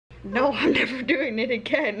No, I'm never doing it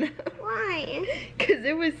again. Why? Because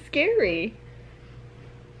it was scary.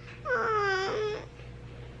 Oh.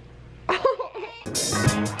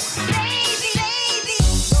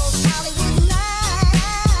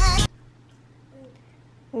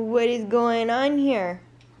 What is going on here?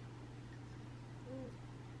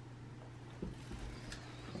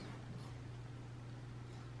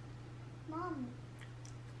 Mom,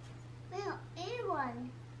 we don't eat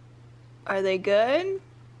one. Are they good?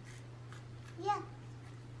 Yeah.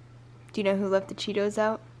 Do you know who left the Cheetos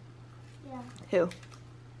out? Yeah. Who?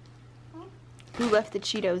 Huh? Who left the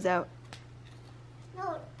Cheetos out?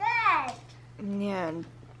 No, Dad. Yeah,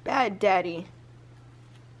 bad daddy.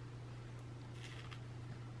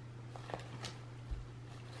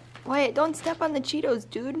 Wyatt, don't step on the Cheetos,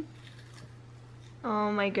 dude.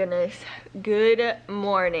 Oh my goodness. Good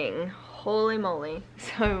morning. Holy moly.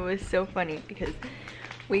 So it was so funny because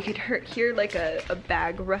we could hear like a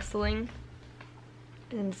bag rustling.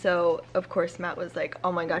 And so, of course, Matt was like,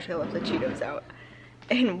 oh my gosh, I left the Cheetos out.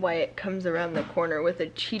 And Wyatt comes around the corner with a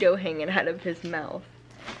Cheeto hanging out of his mouth.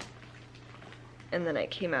 And then I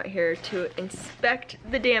came out here to inspect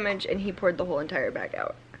the damage, and he poured the whole entire bag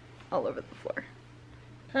out all over the floor.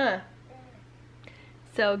 Huh.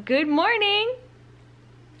 So, good morning.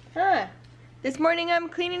 Huh. This morning I'm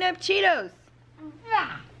cleaning up Cheetos.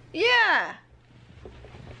 Yeah. Yeah.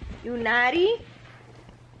 You naughty?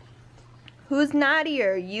 Who's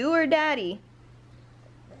naughtier, you or Daddy?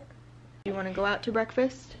 Do you want to go out to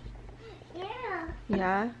breakfast? Yeah.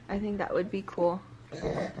 Yeah, I think that would be cool.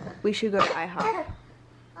 We should go to IHOP.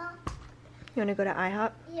 You want to go to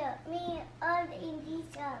IHOP? Yeah, me all in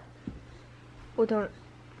this up. Well, don't.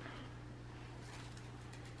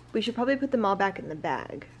 We should probably put them all back in the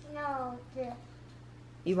bag. No,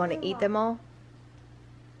 You want to eat them all?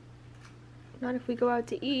 Not if we go out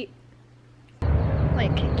to eat.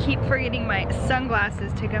 Like, keep forgetting my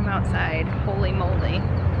sunglasses to come outside. Holy moly.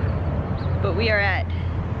 But we are at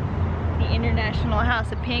the International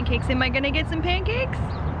House of Pancakes. Am I gonna get some pancakes?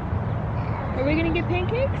 Are we gonna get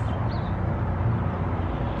pancakes?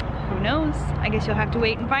 Who knows? I guess you'll have to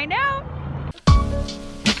wait and find out.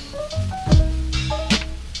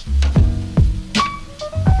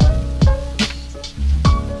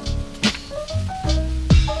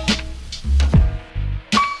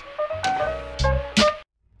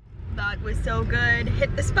 That was so good.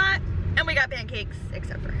 Hit the spot and we got pancakes,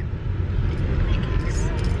 except for him. Pancakes.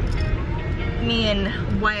 Me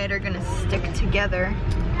and Wyatt are gonna stick together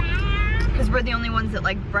because we're the only ones that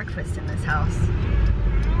like breakfast in this house.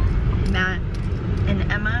 Matt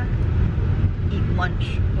and Emma eat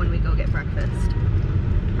lunch when we go get breakfast.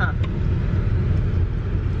 Huh.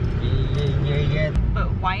 Yeah.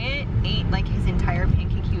 But Wyatt ate like his entire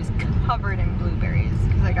pancake. He was covered in blueberries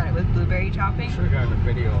because I got it with blueberry chopping. Should have gotten a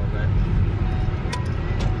video of it.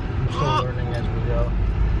 I'm still learning as we go.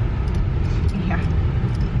 Yeah.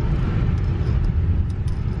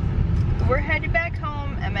 We're headed back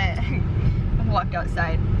home. Emma walked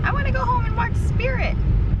outside. I want to go home and watch Spirit.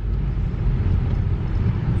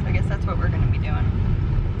 So I guess that's what we're going to be doing.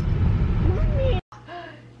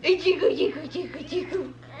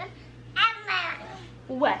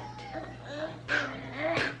 What?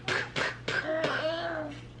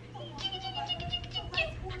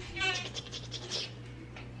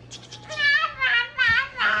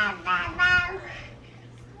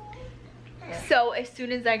 So as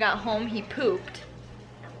soon as I got home, he pooped.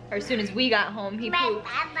 Or as soon as we got home, he pooped.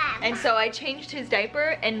 And so I changed his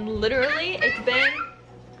diaper, and literally it's been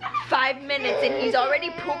 5 minutes and he's already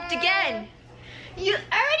pooped again. You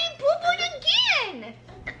already pooped again!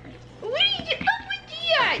 What is up with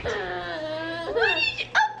that? What is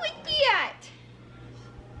up with that?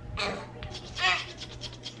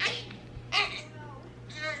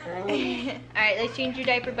 Alright, let's change your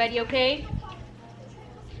diaper, buddy, okay?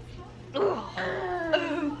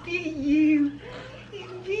 Oh, be you.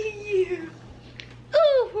 Be you.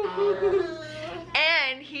 Ooh.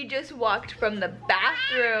 And he just walked from the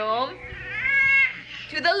bathroom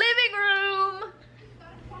to the living room.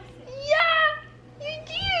 Yeah, you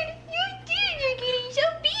did. You did. You're getting so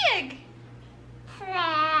big.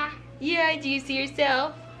 Yeah, do you see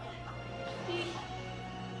yourself?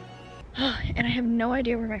 And I have no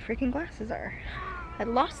idea where my freaking glasses are. I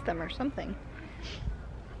lost them or something.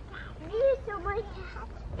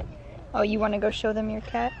 Oh, you want to go show them your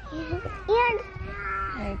cat?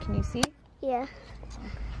 Alright, can you see? Yeah.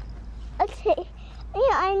 Okay.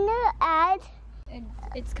 Yeah, I know ad.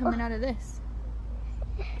 It's coming out of this.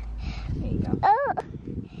 There you go.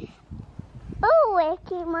 Oh,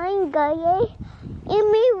 Ricky, my guy.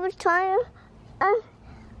 And me was trying,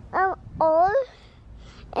 all,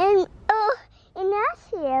 and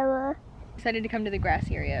area. Decided to come to the grass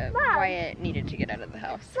area. Mom. Wyatt needed to get out of the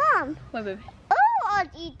house. Mom. What, baby? Oh, I'll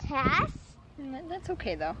eat test. That's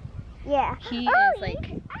okay though. Yeah. He Oh, is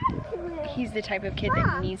like, actually. he's the type of kid that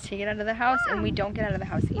Mom. needs to get out of the house, and we don't get out of the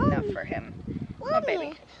house enough for him. Oh, baby.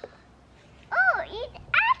 Mommy. Oh, eat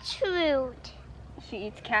fruit. She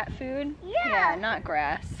eats cat food? Yeah. Yeah, not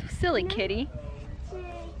grass. Silly kitty.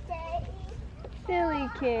 Silly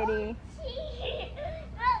kitty.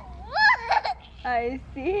 I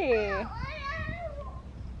see.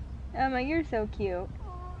 Emma, you're so cute.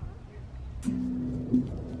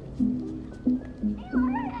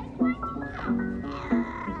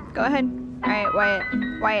 Go ahead. All right, Wyatt.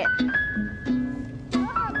 Wyatt.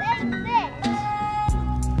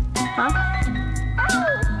 Huh?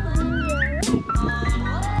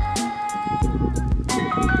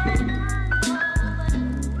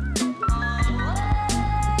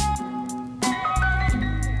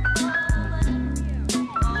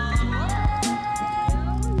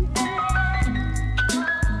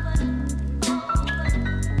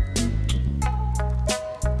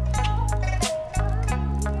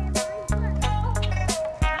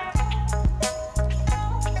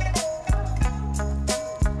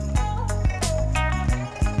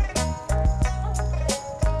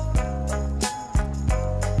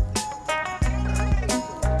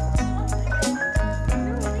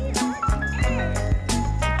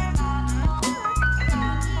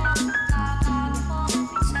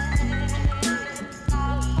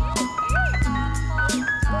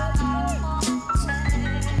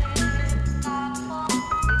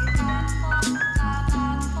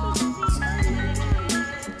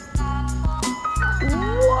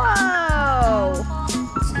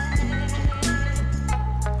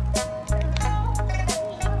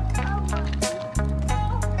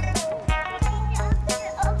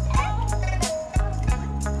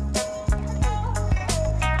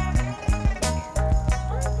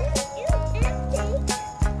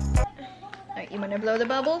 Blow the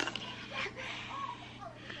bubbles.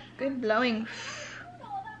 Good blowing.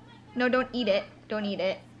 No, don't eat it. Don't eat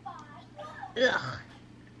it. Ugh.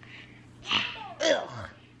 Ugh.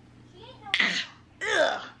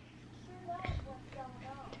 Ugh.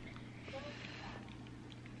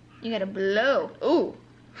 You gotta blow. Ooh.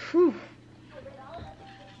 Whew.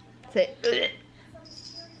 Say.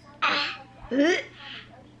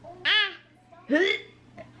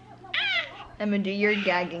 I'm gonna do your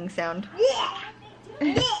gagging sound.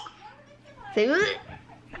 Say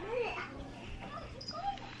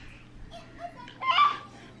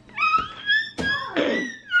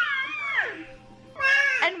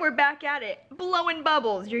and we're back at it, blowing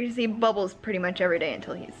bubbles. You're gonna see bubbles pretty much every day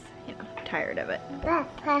until he's, you know, tired of it.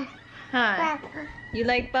 Huh? You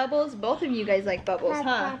like bubbles? Both of you guys like bubbles,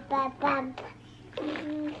 huh?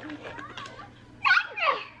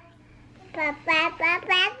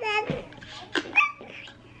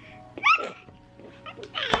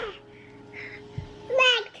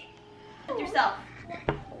 Yourself.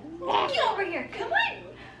 Get over here. Come on.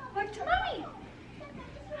 Walk to mommy.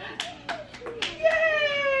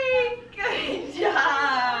 Yay! Good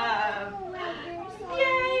job.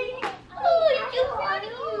 Yay! Oh, you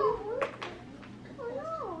funny.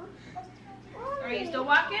 Are you still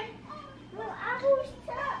walking?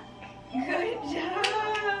 Good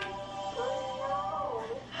job.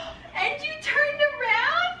 And you turned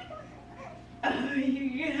around? Oh, you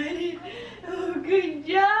got it. Oh, good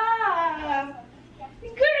job.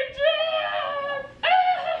 Good job.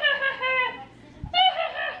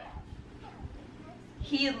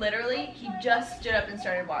 He just stood up and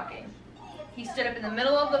started walking. He stood up in the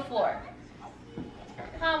middle of the floor.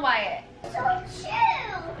 Huh, Wyatt? So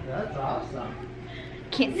chill. That's awesome.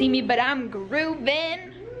 Can't see me, but I'm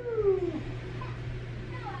grooving.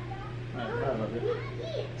 I love it.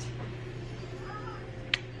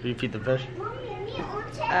 Do you feed the fish?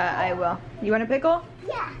 I will. You want a pickle?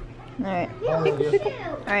 Yeah. Alright. I love you.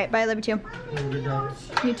 Alright, bye, love you too. Have a good day.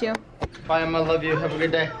 You too. Bye, Emma. Love you. Have a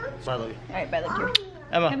good day. Bye, love you. Alright, bye, love you.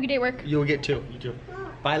 Emma. Have a good day at work. You will get two. You too.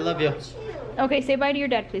 Bye, love you. Okay, say bye to your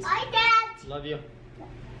dad, please. Bye, Dad. Love you.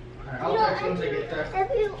 Alright, I'll text once I get there.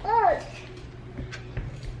 If you want.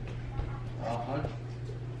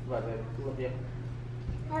 Bye, baby. Love you.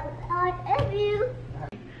 I love you.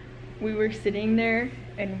 We were sitting there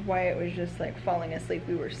and Wyatt was just like falling asleep.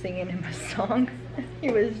 We were singing him a song.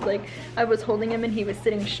 He was like, I was holding him and he was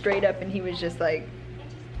sitting straight up and he was just like,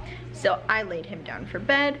 so I laid him down for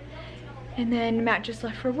bed and then Matt just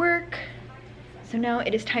left for work. So now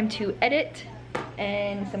it is time to edit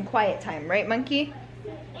and some quiet time, right, Monkey?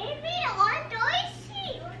 Maybe on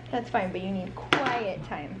Dorsey. That's fine, but you need quiet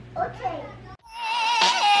time. Okay.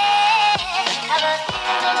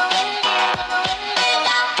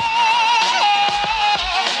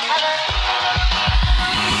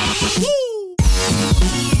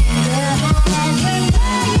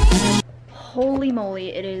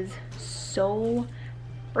 so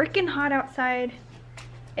freaking hot outside.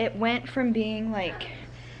 It went from being like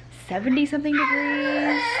 70 something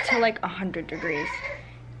degrees to like 100 degrees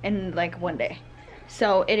in like one day.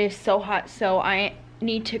 So it is so hot. So I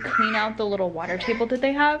need to clean out the little water table that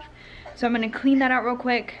they have. So I'm gonna clean that out real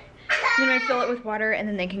quick. I'm gonna fill it with water and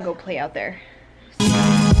then they can go play out there.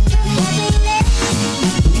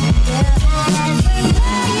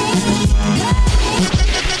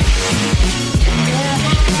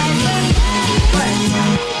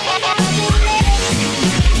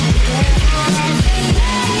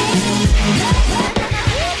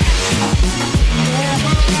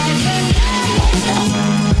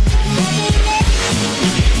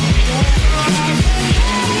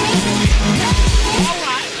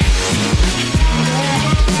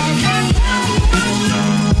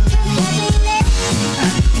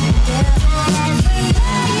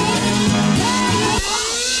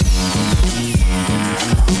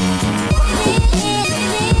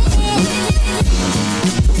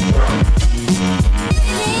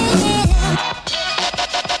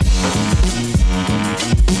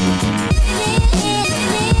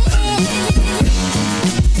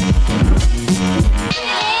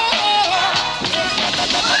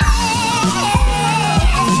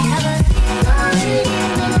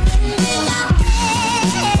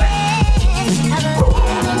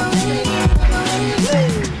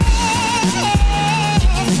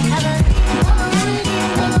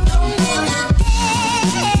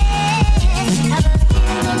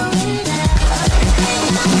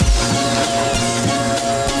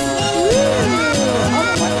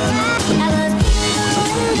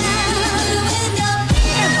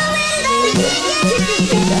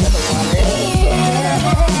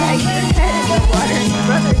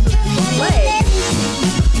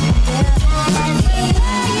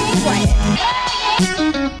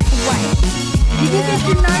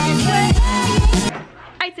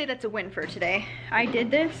 I'd say that's a win for today. I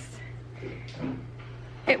did this.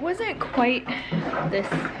 It wasn't quite this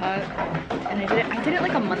hot, and I did it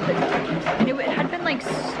like a month ago, and it had been like,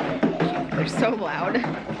 they're so loud. It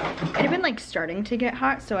had been like starting to get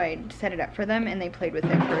hot, so I set it up for them, and they played with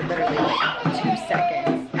it for literally like 2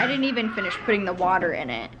 seconds. I didn't even finish putting the water in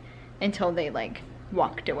it until they like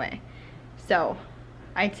walked away. So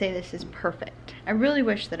I'd say this is perfect. I really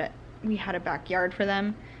wish that we had a backyard for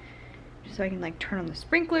them, so I can like turn on the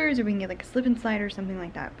sprinklers, or we can get like a slip and slide or something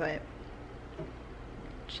like that, but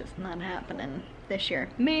it's just not happening this year.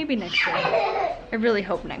 Maybe next year. I really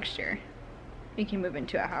hope next year we can move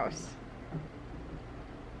into a house.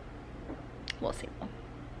 We'll see.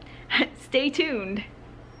 Stay tuned.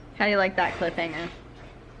 How do you like that cliffhanger?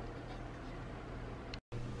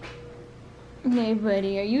 Hey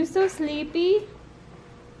buddy, are you so sleepy?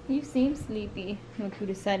 You seem sleepy. Look who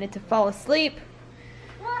decided to fall asleep.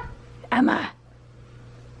 Emma!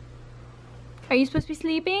 Are you supposed to be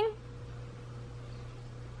sleeping?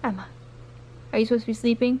 Emma, are you supposed to be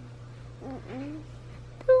sleeping?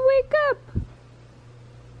 Wake up!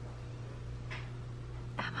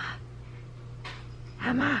 Emma!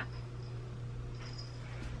 Emma!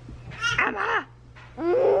 Emma!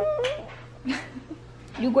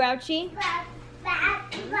 You grouchy?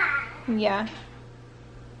 Yeah.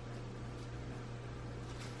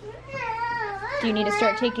 Do you need to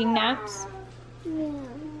start taking naps?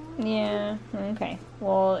 Yeah, okay.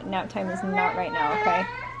 Well, nap time is not right now, okay?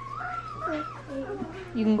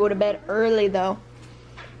 You can go to bed early though.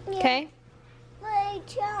 Okay?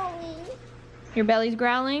 Your belly's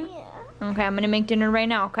growling? Yeah. Okay, I'm gonna make dinner right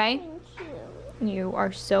now, okay? Thank you. You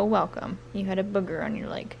are so welcome. You had a booger on your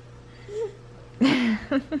leg.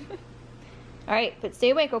 Alright, but stay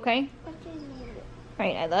awake, okay?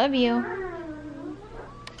 Alright, I love you.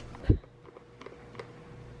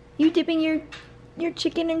 You dipping your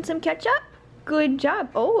chicken in some ketchup? Good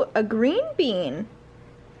job. Oh, a green bean.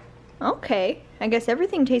 Okay, I guess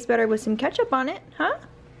everything tastes better with some ketchup on it, huh?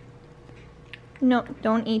 No,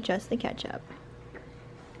 don't eat just the ketchup.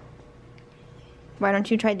 Why don't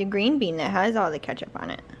you try the green bean that has all the ketchup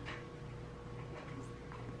on it?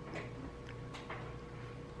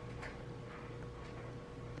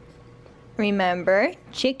 Remember,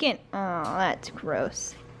 chicken. Oh, that's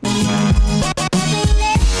gross.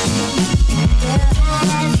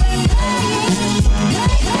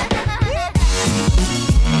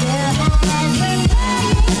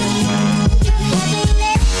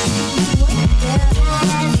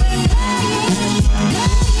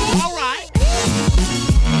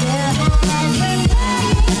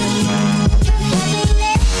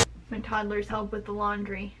 My toddlers help with the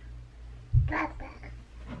laundry.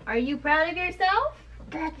 Are you proud of yourself?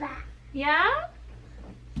 Yeah?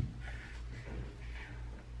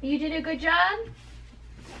 You did a good job?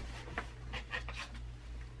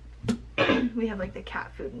 We have like the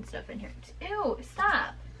cat food and stuff in here. Ew,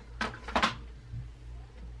 stop.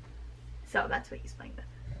 So that's what he's playing with.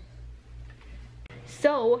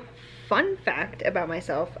 So, fun fact about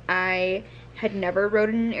myself, I had never rode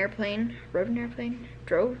in an airplane,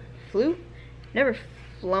 flew? Never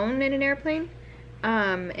flown in an airplane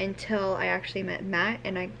until I actually met Matt,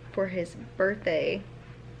 and for his birthday,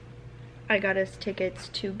 I got us tickets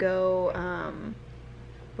to go,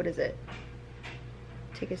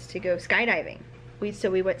 tickets to go skydiving. We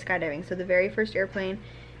went skydiving. So the very first airplane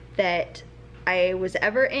that I was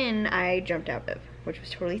ever in, I jumped out of, which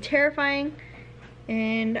was totally terrifying,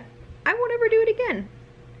 and I won't ever do it again.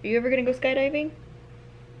 Are you ever gonna go skydiving?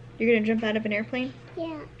 You're gonna jump out of an airplane?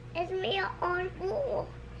 Yeah, it's me on floor.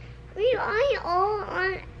 We are all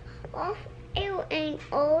on off airplane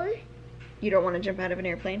all. You don't want to jump out of an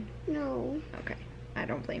airplane? No. Okay, I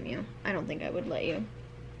don't blame you. I don't think I would let you.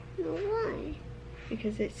 No, why?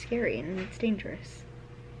 Because it's scary and it's dangerous.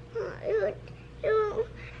 You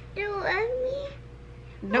let me?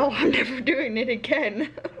 No, I'm never doing it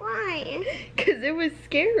again. Why? Because it was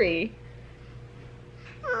scary.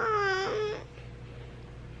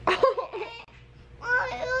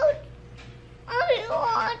 I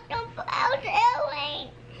want to jump out of the airplane.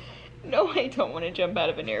 No, I don't want to jump out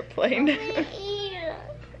of an airplane.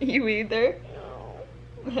 You either? No.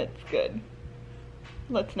 That's good.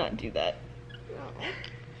 Let's not do that. No.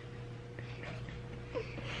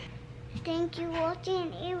 Thank you for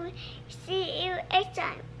watching. See you next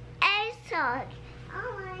time.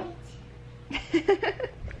 Alright.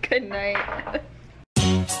 Good night.